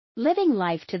Living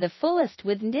life to the fullest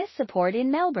with NDIS support in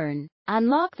Melbourne.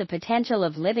 Unlock the potential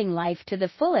of living life to the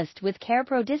fullest with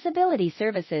CarePro Disability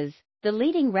Services, the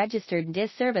leading registered NDIS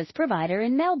service provider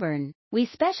in Melbourne. We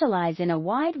specialize in a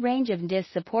wide range of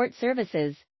NDIS support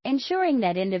services, ensuring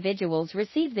that individuals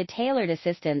receive the tailored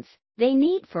assistance they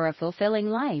need for a fulfilling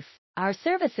life. Our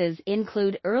services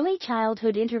include early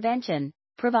childhood intervention,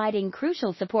 providing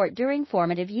crucial support during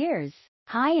formative years.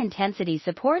 High-intensity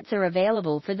supports are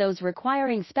available for those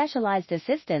requiring specialized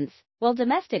assistance, while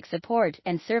domestic support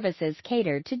and services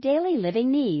cater to daily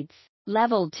living needs.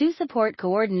 Level 2 support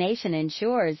coordination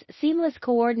ensures seamless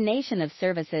coordination of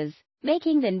services,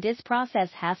 making the NDIS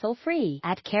process hassle-free.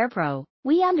 At CarePro,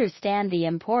 we understand the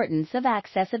importance of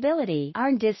accessibility.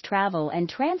 Our NDIS travel and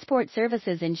transport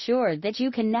services ensure that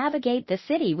you can navigate the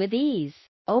city with ease,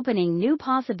 opening new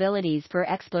possibilities for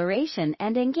exploration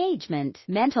and engagement.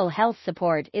 Mental health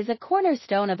support is a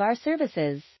cornerstone of our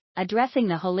services, addressing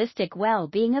the holistic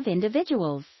well-being of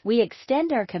individuals. We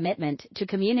extend our commitment to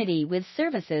community with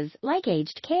services like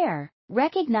aged care,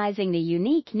 recognizing the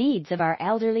unique needs of our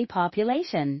elderly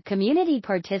population. Community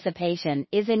participation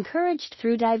is encouraged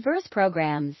through diverse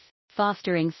programs,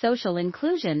 fostering social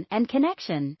inclusion and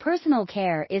connection. Personal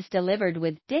care is delivered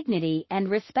with dignity and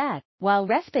respect, while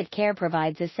respite care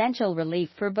provides essential relief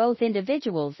for both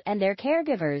individuals and their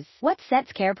caregivers. What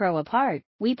sets CarePro apart?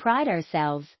 We pride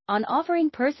ourselves on offering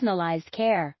personalized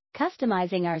care,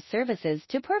 customizing our services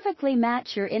to perfectly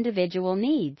match your individual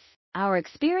needs. Our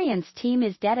experienced team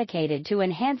is dedicated to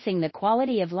enhancing the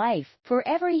quality of life for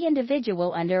every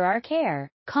individual under our care.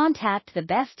 Contact the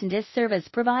best NDIS service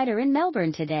provider in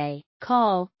Melbourne today.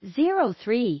 Call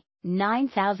 03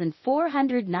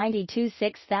 9492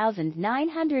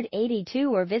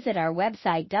 6982 or visit our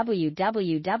website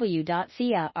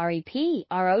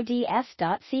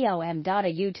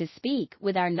www.careprods.com.au to speak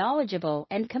with our knowledgeable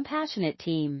and compassionate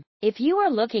team. If you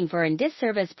are looking for an NDIS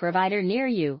service provider near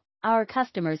you, our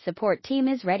customer support team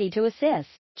is ready to assist.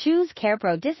 Choose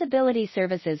CarePro Disability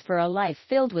Services for a life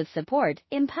filled with support,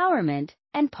 empowerment,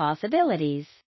 and possibilities.